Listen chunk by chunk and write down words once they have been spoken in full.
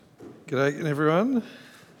G'day everyone.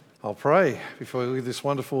 I'll pray before we look at this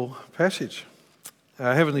wonderful passage.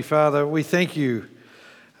 Heavenly Father, we thank you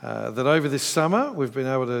that over this summer we've been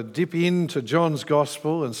able to dip into John's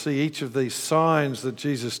Gospel and see each of these signs that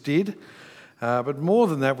Jesus did. But more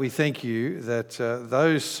than that, we thank you that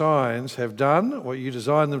those signs have done what you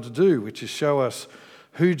designed them to do, which is show us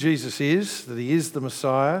who Jesus is, that he is the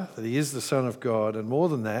Messiah, that he is the Son of God, and more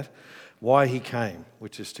than that, why he came,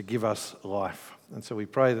 which is to give us life. And so we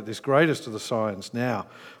pray that this greatest of the signs now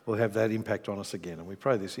will have that impact on us again. And we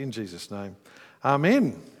pray this in Jesus' name.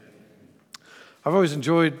 Amen. I've always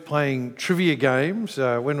enjoyed playing trivia games.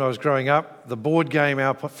 When I was growing up, the board game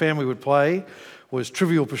our family would play was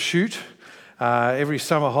Trivial Pursuit. Every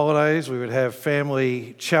summer holidays, we would have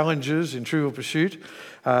family challenges in Trivial Pursuit.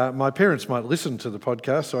 My parents might listen to the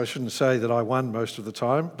podcast, so I shouldn't say that I won most of the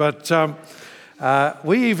time. But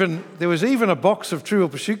there was even a box of Trivial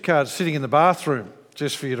Pursuit cards sitting in the bathroom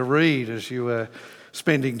just for you to read as you were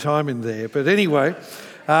spending time in there. But anyway,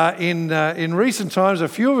 in recent times, a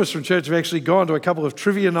few of us from church have actually gone to a couple of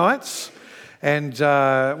trivia nights. And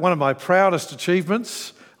one of my proudest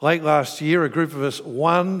achievements, late last year, a group of us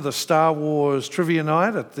won the Star Wars trivia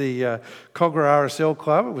night at the Cogra RSL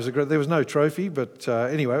Club. There was no trophy, but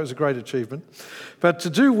anyway, it was a great achievement. But to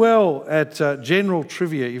do well at general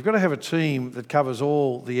trivia, you've got to have a team that covers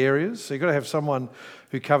all the areas. So you've got to have someone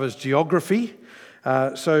who covers geography.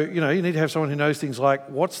 You need to have someone who knows things like,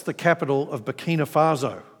 what's the capital of Burkina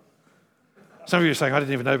Faso? Some of you are saying, I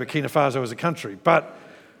didn't even know Burkina Faso was a country. But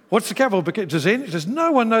what's the capital of Burkina Faso? Does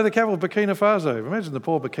no one know the capital of Burkina Faso? Imagine the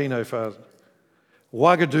poor Burkina Faso.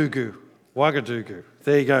 Ouagadougou.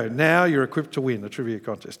 There you go. Now you're equipped to win a trivia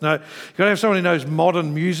contest. No, you've got to have someone who knows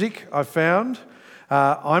modern music, I've found.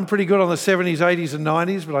 I'm pretty good on the 70s, 80s and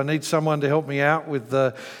 90s, but I need someone to help me out with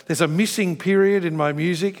there's a missing period in my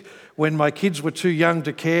music when my kids were too young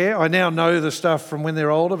to care. I now know the stuff from when they're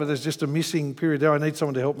older, but there's just a missing period there. I need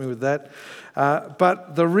someone to help me with that.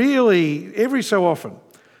 But every so often,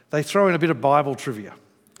 they throw in a bit of Bible trivia,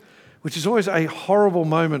 which is always a horrible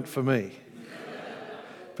moment for me.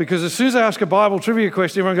 Because as soon as I ask a Bible trivia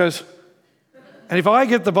question, everyone goes, and if I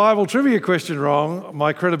get the Bible trivia question wrong,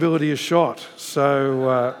 my credibility is shot.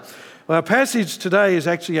 So our passage today is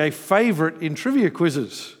actually a favourite in trivia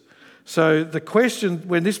quizzes. So the question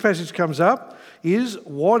when this passage comes up is,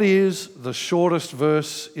 what is the shortest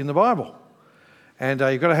verse in the Bible? And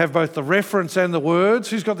you've got to have both the reference and the words.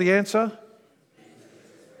 Who's got the answer?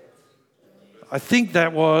 I think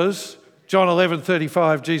that was John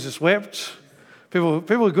 11:35, Jesus wept.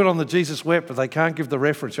 People are good on the Jesus wept, but they can't give the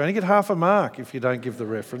reference. You only get half a mark if you don't give the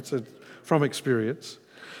reference from experience.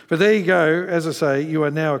 But there you go. As I say, you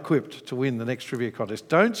are now equipped to win the next trivia contest.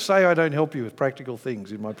 Don't say I don't help you with practical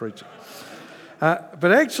things in my preaching.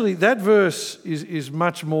 But actually, that verse is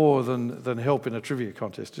much more than help in a trivia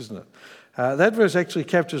contest, isn't it? That verse actually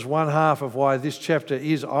captures one half of why this chapter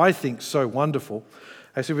is, I think, so wonderful.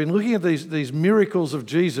 As we've been looking at these miracles of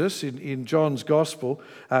Jesus in John's Gospel,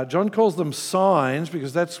 John calls them signs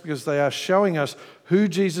because they are showing us who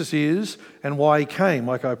Jesus is and why he came,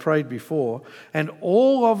 like I prayed before. And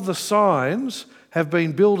all of the signs have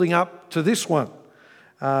been building up to this one.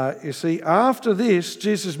 You see, after this,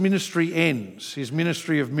 Jesus' ministry ends. His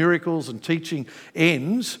ministry of miracles and teaching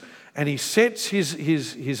ends, and he sets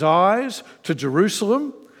his eyes to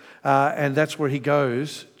Jerusalem, and that's where he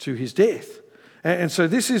goes to his death. And so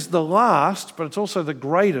this is the last, but it's also the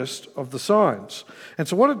greatest of the signs. And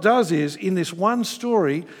so what it does is, in this one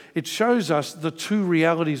story, it shows us the two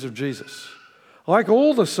realities of Jesus. Like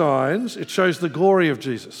all the signs, it shows the glory of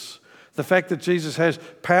Jesus. The fact that Jesus has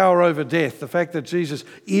power over death, the fact that Jesus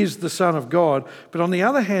is the Son of God. But on the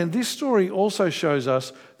other hand, this story also shows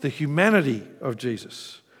us the humanity of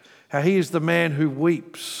Jesus. How he is the man who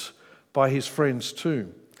weeps by his friend's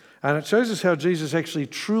tomb. And it shows us how Jesus actually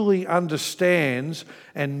truly understands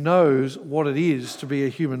and knows what it is to be a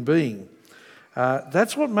human being.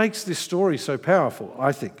 That's what makes this story so powerful,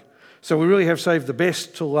 I think. So we really have saved the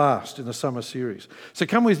best till last in the summer series. So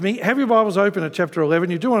come with me. Have your Bibles open at chapter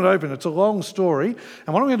 11. You do want it open. It's a long story.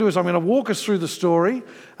 And what I'm going to do is I'm going to walk us through the story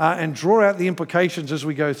and draw out the implications as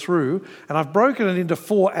we go through. And I've broken it into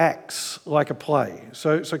 4 acts like a play.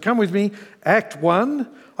 So come with me. Act 1,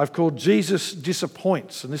 I've called Jesus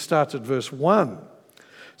Disappoints. And this starts at verse 1.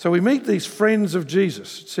 So we meet these friends of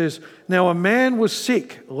Jesus. It says, now a man was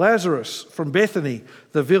sick, Lazarus from Bethany,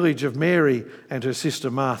 the village of Mary and her sister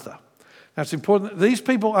Martha. Now it's important, these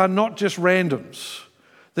people are not just randoms.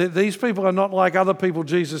 These people are not like other people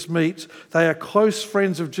Jesus meets. They are close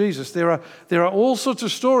friends of Jesus. There are all sorts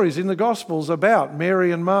of stories in the Gospels about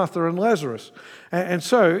Mary and Martha and Lazarus. And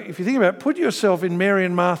so, if you think about it, put yourself in Mary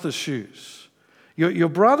and Martha's shoes. Your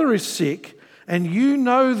brother is sick, and you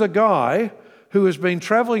know the guy who has been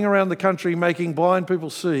travelling around the country making blind people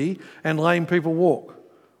see and lame people walk.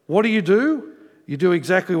 What do? You do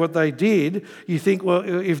exactly what they did. You think, well,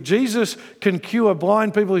 if Jesus can cure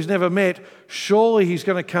blind people he's never met, surely he's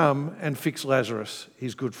going to come and fix Lazarus,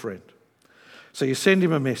 his good friend. So you send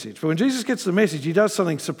him a message. But when Jesus gets the message, he does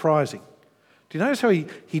something surprising. Do you notice how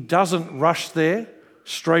he doesn't rush there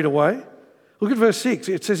straight away? Look at verse 6.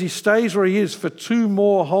 It says he stays where he is for 2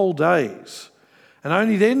 more whole days. And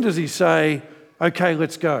only then does he say, okay,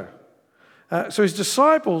 let's go. So his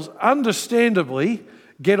disciples, understandably,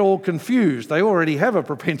 get all confused. They already have a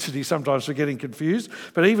propensity sometimes for getting confused,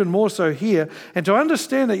 but even more so here. And to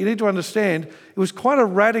understand that, you need to understand it was quite a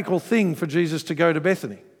radical thing for Jesus to go to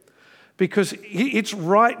Bethany, because it's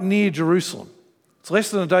right near Jerusalem. It's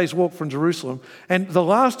less than a day's walk from Jerusalem. And the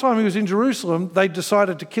last time he was in Jerusalem, they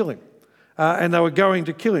decided to kill him. And they were going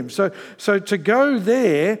to kill him. So to go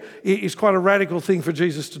there is quite a radical thing for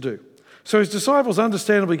Jesus to do. So his disciples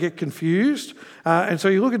understandably get confused. And so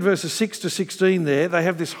you look at verses 6 to 16 there. They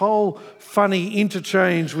have this whole funny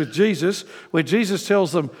interchange with Jesus where Jesus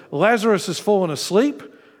tells them, Lazarus has fallen asleep.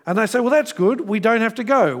 And they say, well, that's good. We don't have to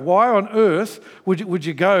go. Why on earth would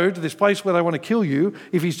you go to this place where they want to kill you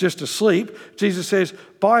if he's just asleep? Jesus says,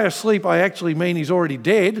 by asleep, I actually mean he's already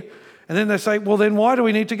dead. And then they say, well, then why do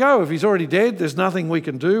we need to go? If he's already dead, there's nothing we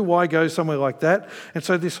can do. Why go somewhere like that? And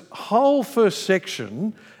so this whole first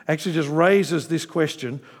section actually just raises this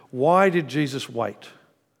question, why did Jesus wait?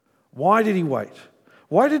 Why did he wait?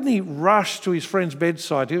 Why didn't he rush to his friend's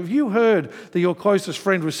bedside? If you heard that your closest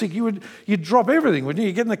friend was sick, you'd drop everything, wouldn't you?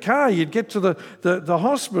 You'd get in the car, you'd get to the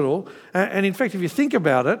hospital. And in fact, if you think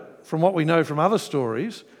about it, from what we know from other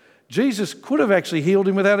stories, Jesus could have actually healed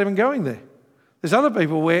him without even going there. There's other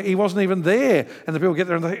people where he wasn't even there, and the people get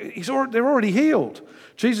there and they're already healed.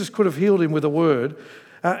 Jesus could have healed him with a word.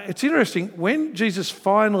 It's interesting, when Jesus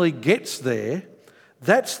finally gets there,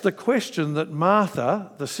 that's the question that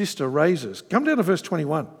Martha, the sister, raises. Come down to verse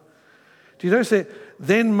 21. Do you notice that?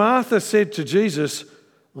 Then Martha said to Jesus,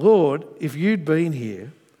 Lord, if you'd been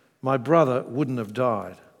here, my brother wouldn't have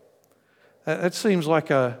died. That seems like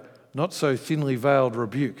a not so thinly veiled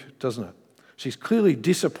rebuke, doesn't it? She's clearly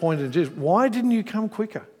disappointed in Jesus. Why didn't you come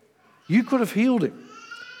quicker? You could have healed him.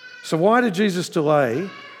 So why did Jesus delay?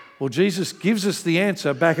 Well, Jesus gives us the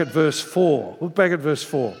answer back at verse 4. Look back at verse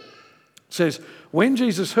 4. It says, when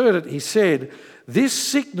Jesus heard it, he said, this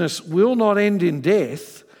sickness will not end in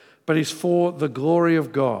death, but is for the glory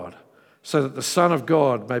of God, so that the Son of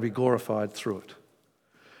God may be glorified through it.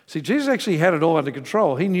 See, Jesus actually had it all under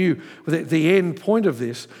control. He knew the end point of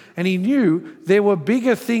this, and he knew there were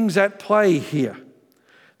bigger things at play here.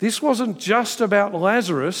 This wasn't just about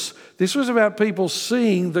Lazarus. This was about people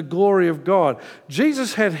seeing the glory of God.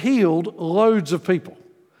 Jesus had healed loads of people.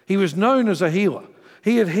 He was known as a healer.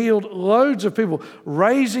 He had healed loads of people.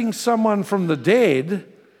 Raising someone from the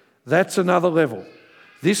dead, that's another level.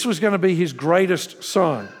 This was going to be his greatest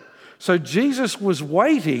sign. So Jesus was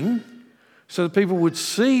waiting so that people would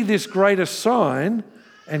see this greatest sign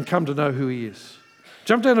and come to know who he is.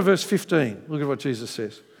 Jump down to verse 15. Look at what Jesus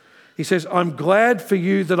says. He says, I'm glad for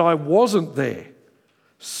you that I wasn't there,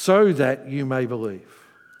 so that you may believe.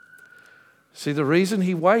 See, the reason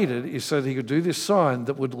he waited is so that he could do this sign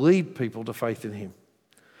that would lead people to faith in him.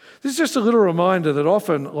 This is just a little reminder that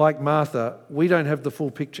often, like Martha, we don't have the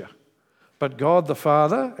full picture. But God the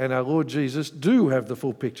Father and our Lord Jesus do have the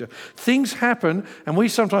full picture. Things happen and we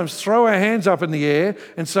sometimes throw our hands up in the air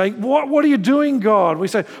and say, what are you doing, God? We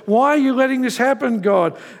say, why are you letting this happen,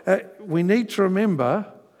 God? We need to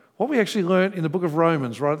remember what we actually learned in the book of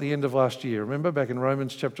Romans right at the end of last year. Remember back in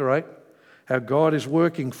Romans chapter 8? How God is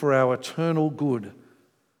working for our eternal good.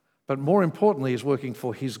 But more importantly, is working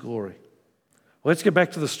for his glory. Well, let's get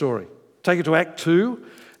back to the story. Take it to Act 2.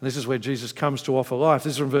 And this is where Jesus comes to offer life.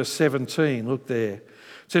 This is from verse 17. Look there. It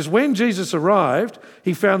says, when Jesus arrived,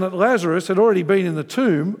 he found that Lazarus had already been in the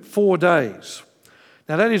tomb 4 days.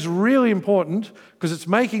 Now that is really important because it's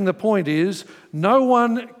making the point is no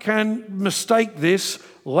one can mistake this.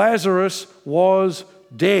 Lazarus was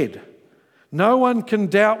dead. No one can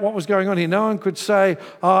doubt what was going on here. No one could say,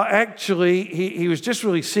 actually, he was just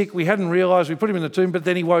really sick. We hadn't realised. We put him in the tomb, but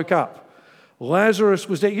then he woke up. Lazarus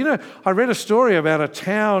was dead. You know, I read a story about a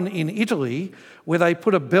town in Italy where they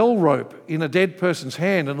put a bell rope in a dead person's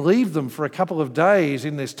hand and leave them for a couple of days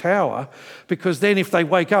in this tower, because then if they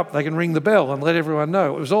wake up, they can ring the bell and let everyone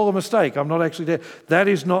know. It was all a mistake. I'm not actually dead. That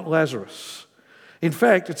is not Lazarus. In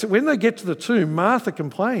fact, it's when they get to the tomb, Martha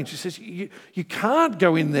complains. She says, you can't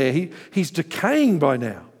go in there. He's decaying by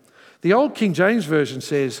now. The old King James Version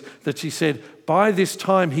says that she said, by this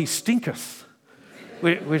time he stinketh.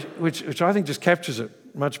 Which I think just captures it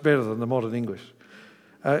much better than the modern English.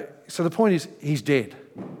 So the point is, he's dead.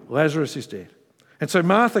 Lazarus is dead. And so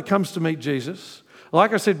Martha comes to meet Jesus.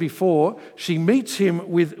 Like I said before, she meets him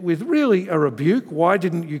with really a rebuke. Why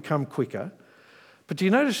didn't you come quicker? But do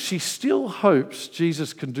you notice she still hopes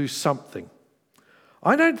Jesus can do something?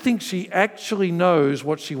 I don't think she actually knows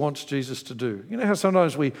what she wants Jesus to do. You know how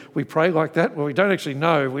sometimes we pray like that? Well, we don't actually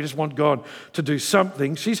know. We just want God to do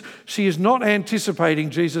something. She is not anticipating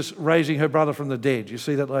Jesus raising her brother from the dead. You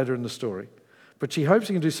see that later in the story. But she hopes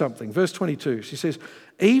he can do something. Verse 22, she says,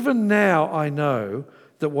 even now I know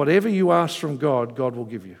that whatever you ask from God, God will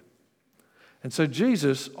give you. And so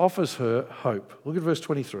Jesus offers her hope. Look at verse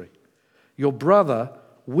 23. Your brother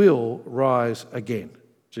will rise again,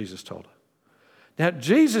 Jesus told her. Now,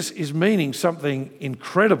 Jesus is meaning something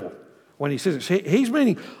incredible when he says it. He's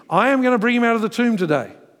meaning, I am going to bring him out of the tomb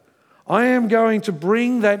today. I am going to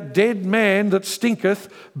bring that dead man that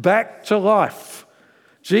stinketh back to life.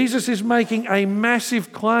 Jesus is making a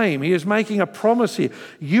massive claim. He is making a promise here.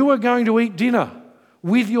 You are going to eat dinner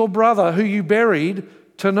with your brother who you buried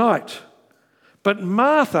tonight. But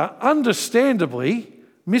Martha, understandably,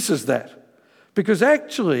 misses that, because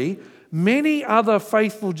actually, many other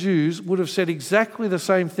faithful Jews would have said exactly the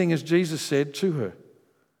same thing as Jesus said to her.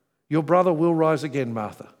 Your brother will rise again,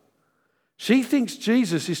 Martha. She thinks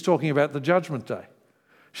Jesus is talking about the judgment day.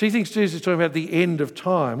 She thinks Jesus is talking about the end of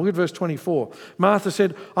time. Look at verse 24. Martha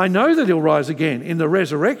said, I know that he'll rise again in the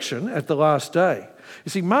resurrection at the last day. You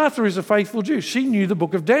see, Martha is a faithful Jew. She knew the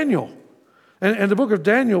book of Daniel. And the book of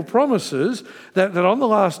Daniel promises that on the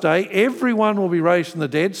last day, everyone will be raised from the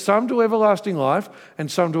dead, some to everlasting life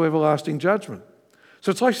and some to everlasting judgment.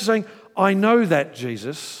 So it's like she's saying, I know that,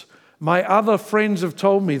 Jesus. My other friends have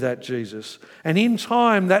told me that, Jesus. And in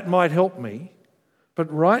time, that might help me.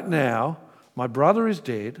 But right now, my brother is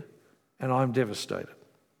dead and I'm devastated.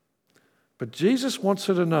 But Jesus wants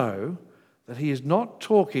her to know that he is not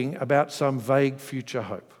talking about some vague future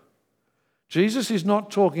hope. Jesus is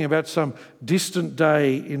not talking about some distant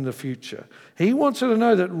day in the future. He wants her to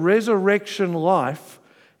know that resurrection life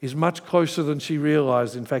is much closer than she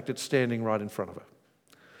realized. In fact, it's standing right in front of her.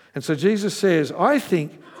 And so Jesus says, I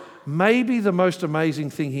think maybe the most amazing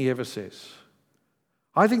thing he ever says.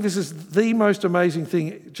 I think this is the most amazing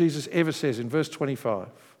thing Jesus ever says in verse 25.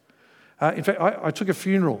 In fact, I took a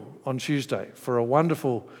funeral on Tuesday for a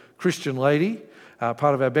wonderful Christian lady,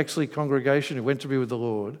 part of our Bexley congregation who went to be with the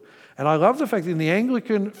Lord. And I love the fact that in the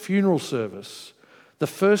Anglican funeral service, the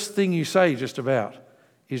first thing you say just about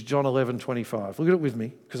is John 11:25. Look at it with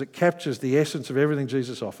me, because it captures the essence of everything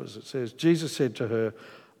Jesus offers. It says, Jesus said to her,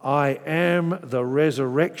 I am the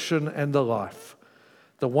resurrection and the life.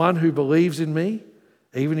 The one who believes in me,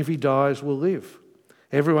 even if he dies, will live.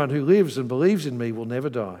 Everyone who lives and believes in me will never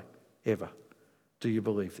die, ever. Do you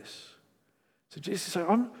believe this? So Jesus said,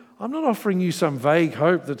 I'm not offering you some vague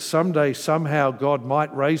hope that someday, somehow, God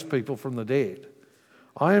might raise people from the dead.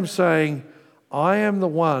 I am saying, I am the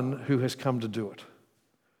one who has come to do it.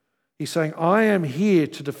 He's saying, I am here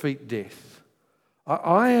to defeat death.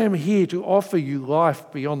 I am here to offer you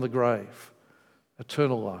life beyond the grave,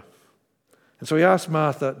 eternal life. And so he asked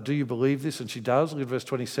Martha, do you believe this? And she does. Look at verse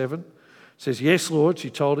 27. It says, yes, Lord,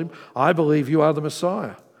 she told him, I believe you are the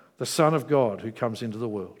Messiah, the Son of God who comes into the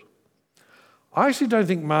world. I actually don't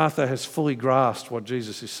think Martha has fully grasped what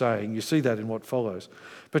Jesus is saying. You see that in what follows.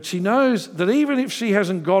 But she knows that even if she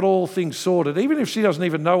hasn't got all things sorted, even if she doesn't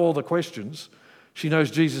even know all the questions, she knows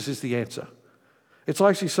Jesus is the answer. It's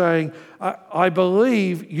like she's saying, I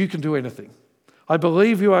believe you can do anything. I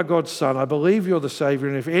believe you are God's Son. I believe you're the Saviour.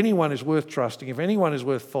 And if anyone is worth trusting, if anyone is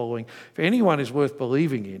worth following, if anyone is worth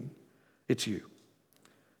believing in, it's you.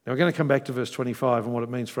 Now, we're going to come back to verse 25 and what it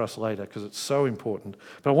means for us later, because it's so important.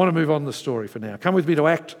 But I want to move on the story for now. Come with me to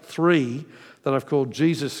Act 3 that I've called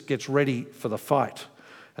Jesus Gets Ready for the Fight.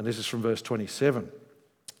 And this is from verse 27.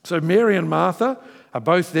 So Mary and Martha are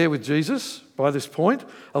both there with Jesus by this point,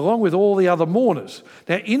 along with all the other mourners.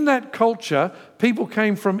 Now, in that culture, people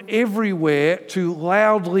came from everywhere to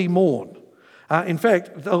loudly mourn. In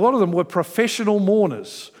fact, a lot of them were professional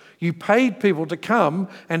mourners. You paid people to come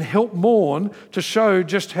and help mourn to show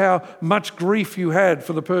just how much grief you had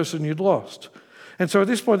for the person you'd lost. And so at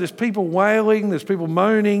this point, there's people wailing, there's people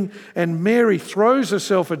moaning, and Mary throws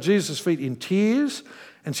herself at Jesus' feet in tears,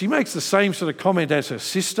 and she makes the same sort of comment as her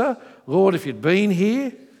sister, Lord, if you'd been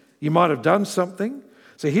here, you might have done something.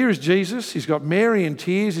 So here is Jesus, he's got Mary in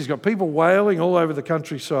tears, he's got people wailing all over the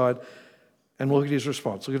countryside, and look at his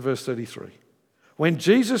response. Look at verse 33. When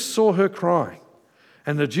Jesus saw her crying,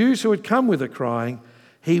 and the Jews who had come with her crying,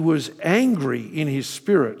 he was angry in his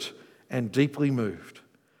spirit and deeply moved.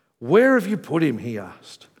 Where have you put him? He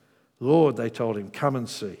asked. Lord, they told him, come and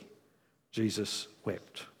see. Jesus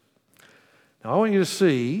wept. Now I want you to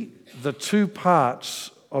see the two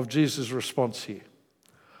parts of Jesus' response here.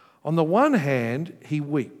 On the one hand, he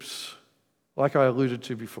weeps, like I alluded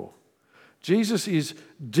to before. Jesus is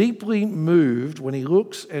deeply moved when he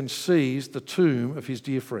looks and sees the tomb of his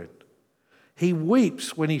dear friend. He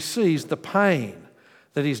weeps when he sees the pain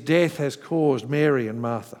that his death has caused Mary and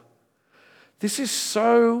Martha. This is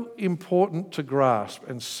so important to grasp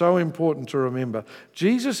and so important to remember.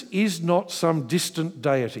 Jesus is not some distant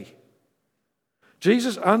deity.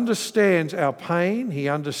 Jesus understands our pain. He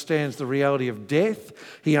understands the reality of death.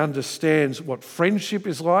 He understands what friendship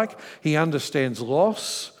is like. He understands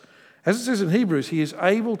loss. As it says in Hebrews, he is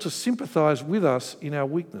able to sympathize with us in our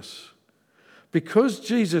weakness. Because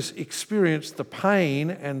Jesus experienced the pain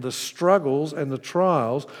and the struggles and the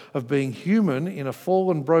trials of being human in a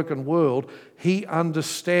fallen, broken world, he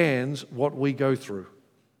understands what we go through.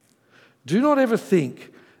 Do not ever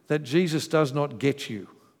think that Jesus does not get you.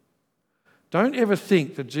 Don't ever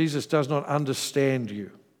think that Jesus does not understand you.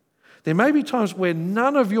 There may be times where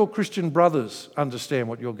none of your Christian brothers understand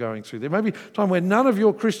what you're going through. There may be a time where none of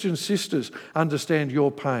your Christian sisters understand your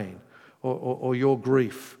pain or your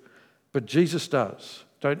grief. But Jesus does.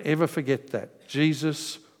 Don't ever forget that.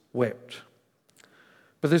 Jesus wept.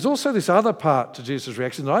 But there's also this other part to Jesus'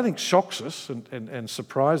 reaction that I think shocks us and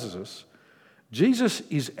surprises us. Jesus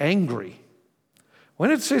is angry.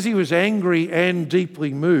 When it says he was angry and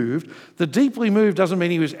deeply moved, the deeply moved doesn't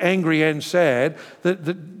mean he was angry and sad.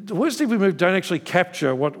 The words deeply moved don't actually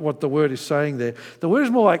capture what the word is saying there. The word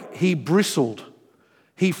is more like he bristled,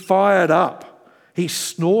 he fired up, he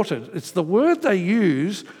snorted. It's the word they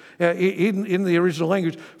use in the original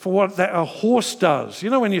language for what a horse does.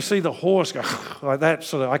 You know when you see the horse go like that,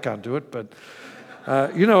 sort of, I can't do it, but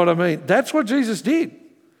you know what I mean. That's what Jesus did.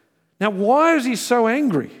 Now, why is he so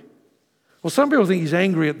angry? Well, some people think he's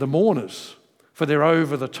angry at the mourners for their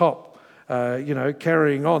over-the-top,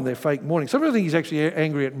 carrying on their fake mourning. Some people think he's actually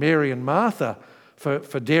angry at Mary and Martha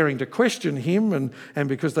for daring to question him and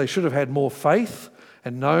because they should have had more faith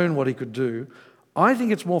and known what he could do. I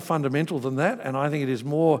think it's more fundamental than that, and I think it is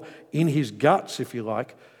more in his guts, if you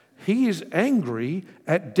like. He is angry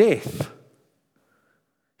at death.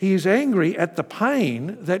 He is angry at the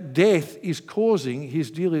pain that death is causing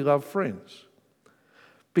his dearly loved friends.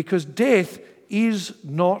 Because death is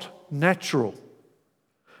not natural.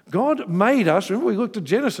 God made us, remember we looked at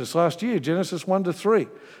Genesis last year, Genesis 1-3.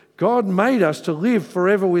 God made us to live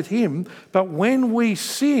forever with him, but when we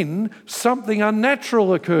sin, something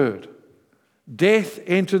unnatural occurred. Death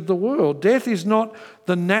entered the world. Death is not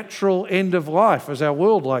the natural end of life, as our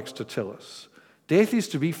world likes to tell us. Death is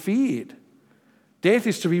to be feared. Death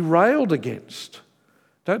is to be railed against.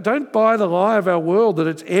 Don't buy the lie of our world that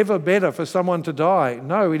it's ever better for someone to die.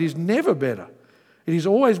 No, it is never better. It is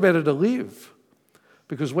always better to live.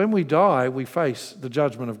 Because when we die, we face the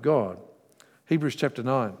judgment of God. Hebrews chapter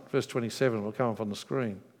 9, verse 27 will come up on the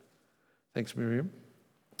screen. Thanks, Miriam.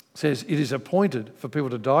 It says, it is appointed for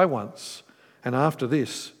people to die once, and after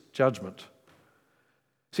this, judgment.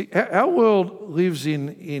 See, our world lives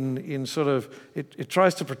in sort of, it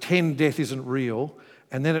tries to pretend death isn't real,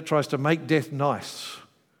 and then it tries to make death nice.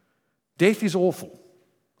 Death is awful.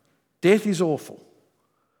 Death is awful.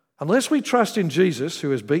 Unless we trust in Jesus,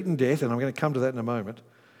 who has beaten death, and I'm going to come to that in a moment,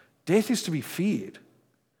 death is to be feared.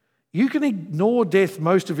 You can ignore death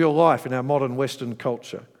most of your life in our modern Western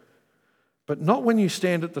culture, but not when you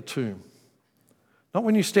stand at the tomb. Not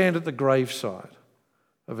when you stand at the graveside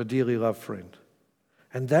of a dearly loved friend.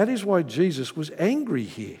 And that is why Jesus was angry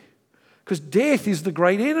here. Because death is the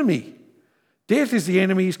great enemy. Death is the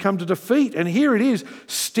enemy he's come to defeat. And here it is,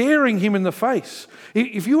 staring him in the face.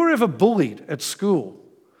 If you were ever bullied at school,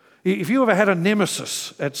 if you ever had a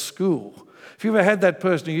nemesis at school, if you ever had that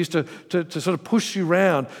person who used to sort of push you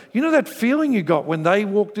around, you know that feeling you got when they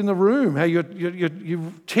walked in the room, how your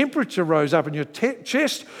temperature rose up and your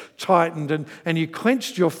chest tightened and you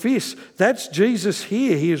clenched your fist. That's Jesus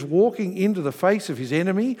here. He is walking into the face of his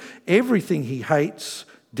enemy, everything he hates,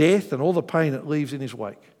 death and all the pain it leaves in his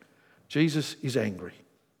wake. Jesus is angry.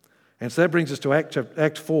 And so that brings us to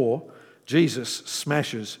Act 4, Jesus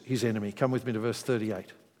smashes his enemy. Come with me to verse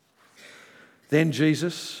 38. Then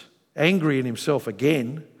Jesus, angry in himself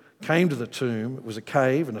again, came to the tomb. It was a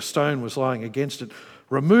cave and a stone was lying against it.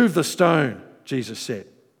 "Remove the stone," Jesus said.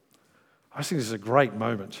 I think this is a great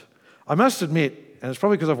moment. I must admit, and it's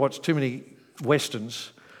probably because I've watched too many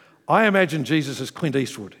Westerns, I imagine Jesus as Clint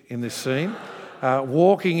Eastwood in this scene,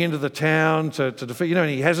 walking into the town to defeat, and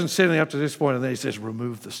he hasn't said anything up to this point, and then he says,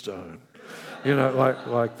 "Remove the stone,"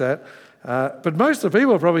 like that. But most of the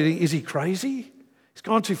people are probably thinking, is he crazy? He's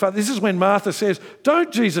gone too far. This is when Martha says,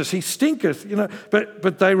 "Don't, Jesus, he stinketh."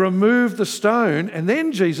 But they remove the stone, and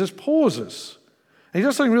then Jesus pauses. And he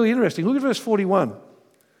does something really interesting. Look at verse 41.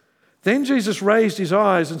 Then Jesus raised his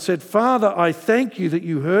eyes and said, "Father, I thank you that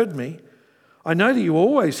you heard me. I know that you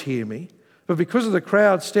always hear me, but because of the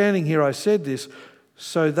crowd standing here, I said this,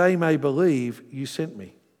 so they may believe you sent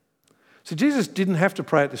me." So Jesus didn't have to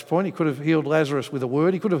pray at this point. He could have healed Lazarus with a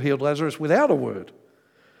word. He could have healed Lazarus without a word.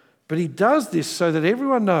 But he does this so that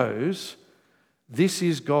everyone knows this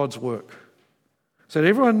is God's work. So that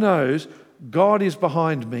everyone knows God is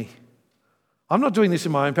behind me. I'm not doing this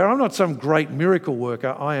in my own power. I'm not some great miracle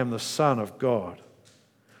worker. I am the Son of God.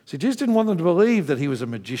 See, Jesus didn't want them to believe that he was a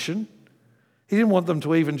magician. He didn't want them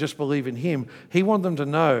to even just believe in him. He wanted them to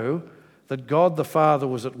know that God the Father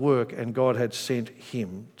was at work and God had sent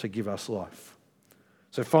him to give us life.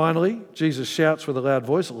 So finally, Jesus shouts with a loud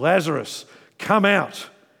voice, "Lazarus, come out!"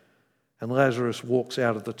 And Lazarus walks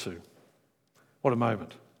out of the tomb. What a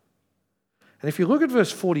moment. And if you look at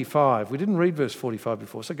verse 45, we didn't read verse 45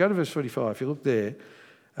 before, so go to verse 45. If you look there,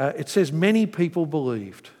 it says many people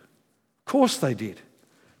believed. Of course they did.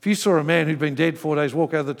 If you saw a man who'd been dead 4 days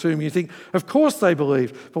walk out of the tomb, you think, of course they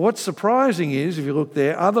believed. But what's surprising is, if you look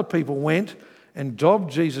there, other people went and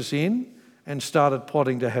dobbed Jesus in and started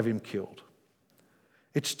plotting to have him killed.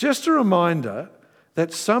 It's just a reminder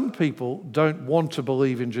that some people don't want to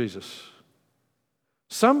believe in Jesus.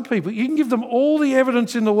 Some people, you can give them all the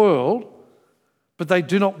evidence in the world, but they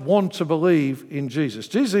do not want to believe in Jesus.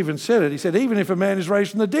 Jesus even said it. He said, even if a man is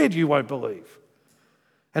raised from the dead, you won't believe.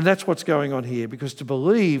 And that's what's going on here, because to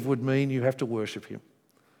believe would mean you have to worship him.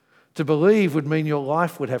 To believe would mean your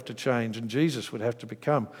life would have to change and Jesus would have to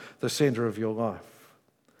become the centre of your life.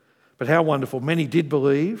 But how wonderful. Many did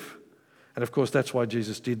believe. And of course, that's why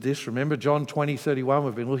Jesus did this. Remember John 20:31.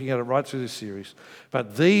 We've been looking at it right through this series.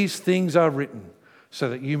 But these things are written so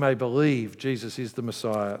that you may believe Jesus is the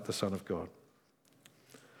Messiah, the Son of God.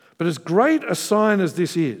 But as great a sign as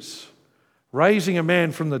this is, raising a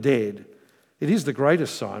man from the dead, it is the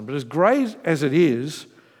greatest sign. But as great as it is,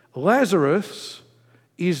 Lazarus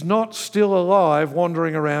is not still alive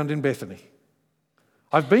wandering around in Bethany.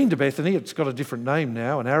 I've been to Bethany. It's got a different name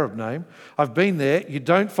now, an Arab name. I've been there. You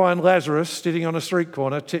don't find Lazarus sitting on a street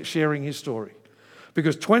corner sharing his story.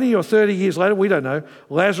 Because 20 or 30 years later, we don't know,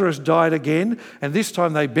 Lazarus died again, and this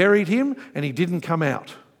time they buried him and he didn't come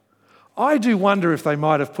out. I do wonder if they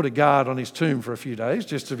might have put a guard on his tomb for a few days,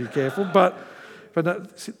 just to be careful, but no,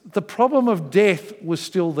 the problem of death was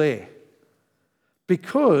still there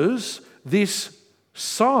because this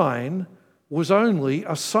sign was only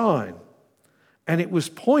a sign. And it was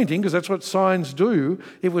pointing, because that's what signs do,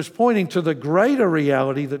 it was pointing to the greater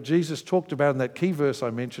reality that Jesus talked about in that key verse I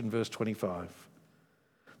mentioned, verse 25.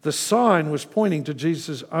 The sign was pointing to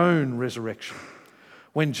Jesus' own resurrection.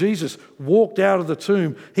 When Jesus walked out of the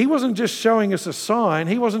tomb, he wasn't just showing us a sign,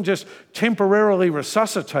 he wasn't just temporarily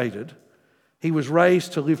resuscitated, he was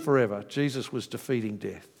raised to live forever. Jesus was defeating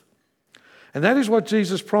death. And that is what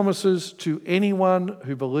Jesus promises to anyone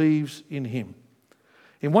who believes in him.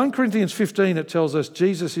 In 1 Corinthians 15, it tells us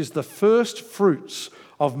Jesus is the first fruits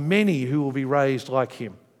of many who will be raised like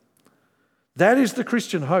him. That is the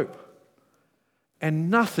Christian hope.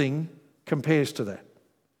 And nothing compares to that.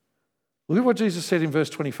 Look at what Jesus said in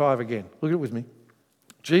verse 25 again. Look at it with me.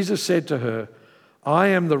 Jesus said to her, "I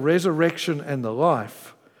am the resurrection and the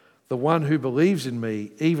life. The one who believes in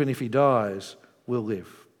me, even if he dies, will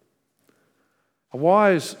live." A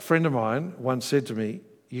wise friend of mine once said to me,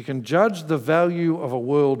 you can judge the value of a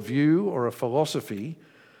worldview or a philosophy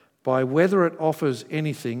by whether it offers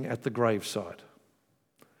anything at the graveside.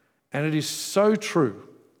 And it is so true.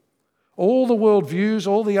 All the worldviews,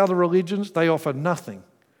 all the other religions, they offer nothing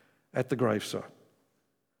at the graveside.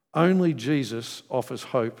 Only Jesus offers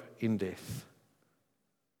hope in death.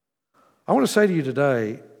 I want to say to you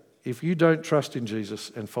today, if you don't trust in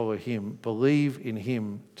Jesus and follow him, believe in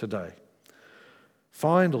him today.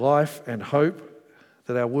 Find life and hope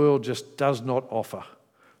that our world just does not offer.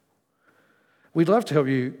 We'd love to help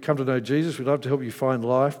you come to know Jesus. We'd love to help you find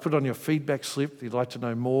life. Put on your feedback slip if you'd like to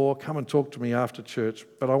know more. Come and talk to me after church.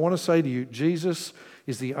 But I want to say to you, Jesus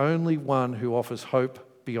is the only one who offers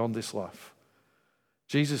hope beyond this life.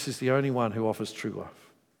 Jesus is the only one who offers true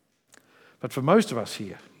life. But for most of us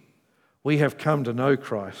here, we have come to know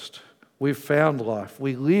Christ. We've found life.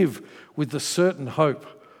 We live with the certain hope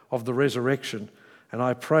of the resurrection. And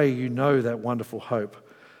I pray you know that wonderful hope.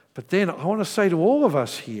 But then I want to say to all of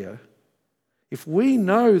us here, if we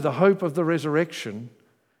know the hope of the resurrection,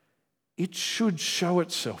 it should show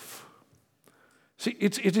itself. See,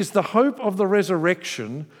 it is the hope of the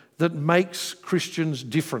resurrection that makes Christians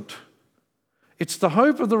different. It's the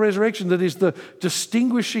hope of the resurrection that is the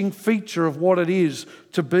distinguishing feature of what it is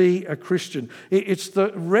to be a Christian. It's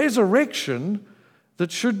the resurrection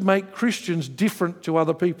that should make Christians different to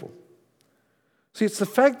other people. See, it's the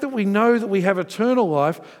fact that we know that we have eternal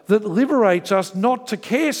life that liberates us not to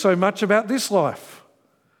care so much about this life.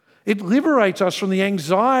 It liberates us from the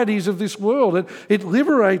anxieties of this world. It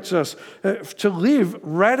liberates us to live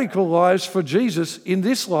radical lives for Jesus in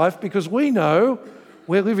this life because we know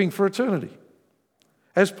we're living for eternity.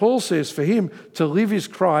 As Paul says, for him, to live is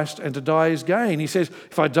Christ and to die is gain. He says,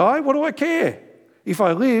 if I die, what do I care? If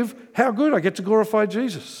I live, how good, I get to glorify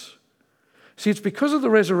Jesus. See, it's because of the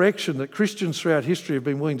resurrection that Christians throughout history have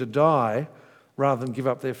been willing to die rather than give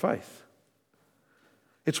up their faith.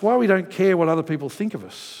 It's why we don't care what other people think of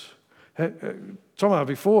us. Tomo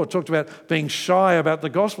before talked about being shy about the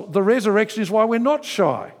gospel. The resurrection is why we're not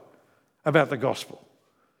shy about the gospel.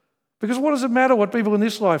 Because what does it matter what people in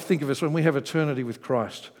this life think of us when we have eternity with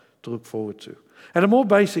Christ to look forward to? At a more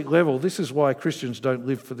basic level, this is why Christians don't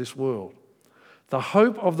live for this world. The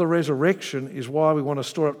hope of the resurrection is why we want to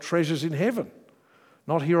store up treasures in heaven,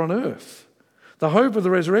 not here on earth. The hope of the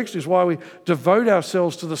resurrection is why we devote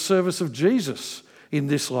ourselves to the service of Jesus in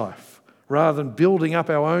this life, rather than building up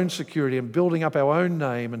our own security and building up our own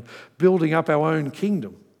name and building up our own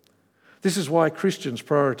kingdom. This is why Christians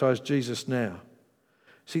prioritize Jesus now.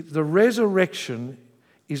 See, the resurrection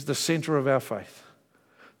is the center of our faith.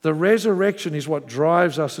 The resurrection is what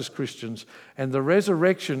drives us as Christians, and the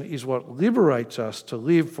resurrection is what liberates us to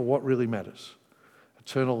live for what really matters,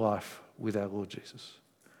 eternal life with our Lord Jesus.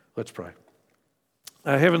 Let's pray.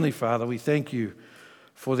 Our Heavenly Father, we thank you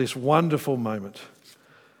for this wonderful moment.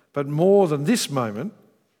 But more than this moment,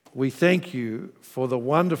 we thank you for the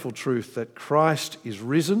wonderful truth that Christ is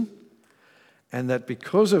risen, and that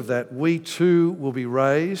because of that, we too will be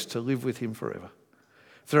raised to live with him forever.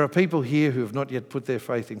 If there are people here who have not yet put their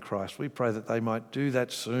faith in Christ, we pray that they might do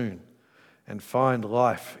that soon and find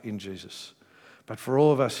life in Jesus. But for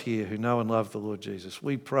all of us here who know and love the Lord Jesus,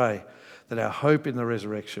 we pray that our hope in the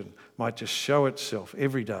resurrection might just show itself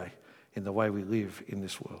every day in the way we live in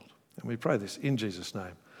this world. And we pray this in Jesus'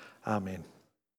 name. Amen.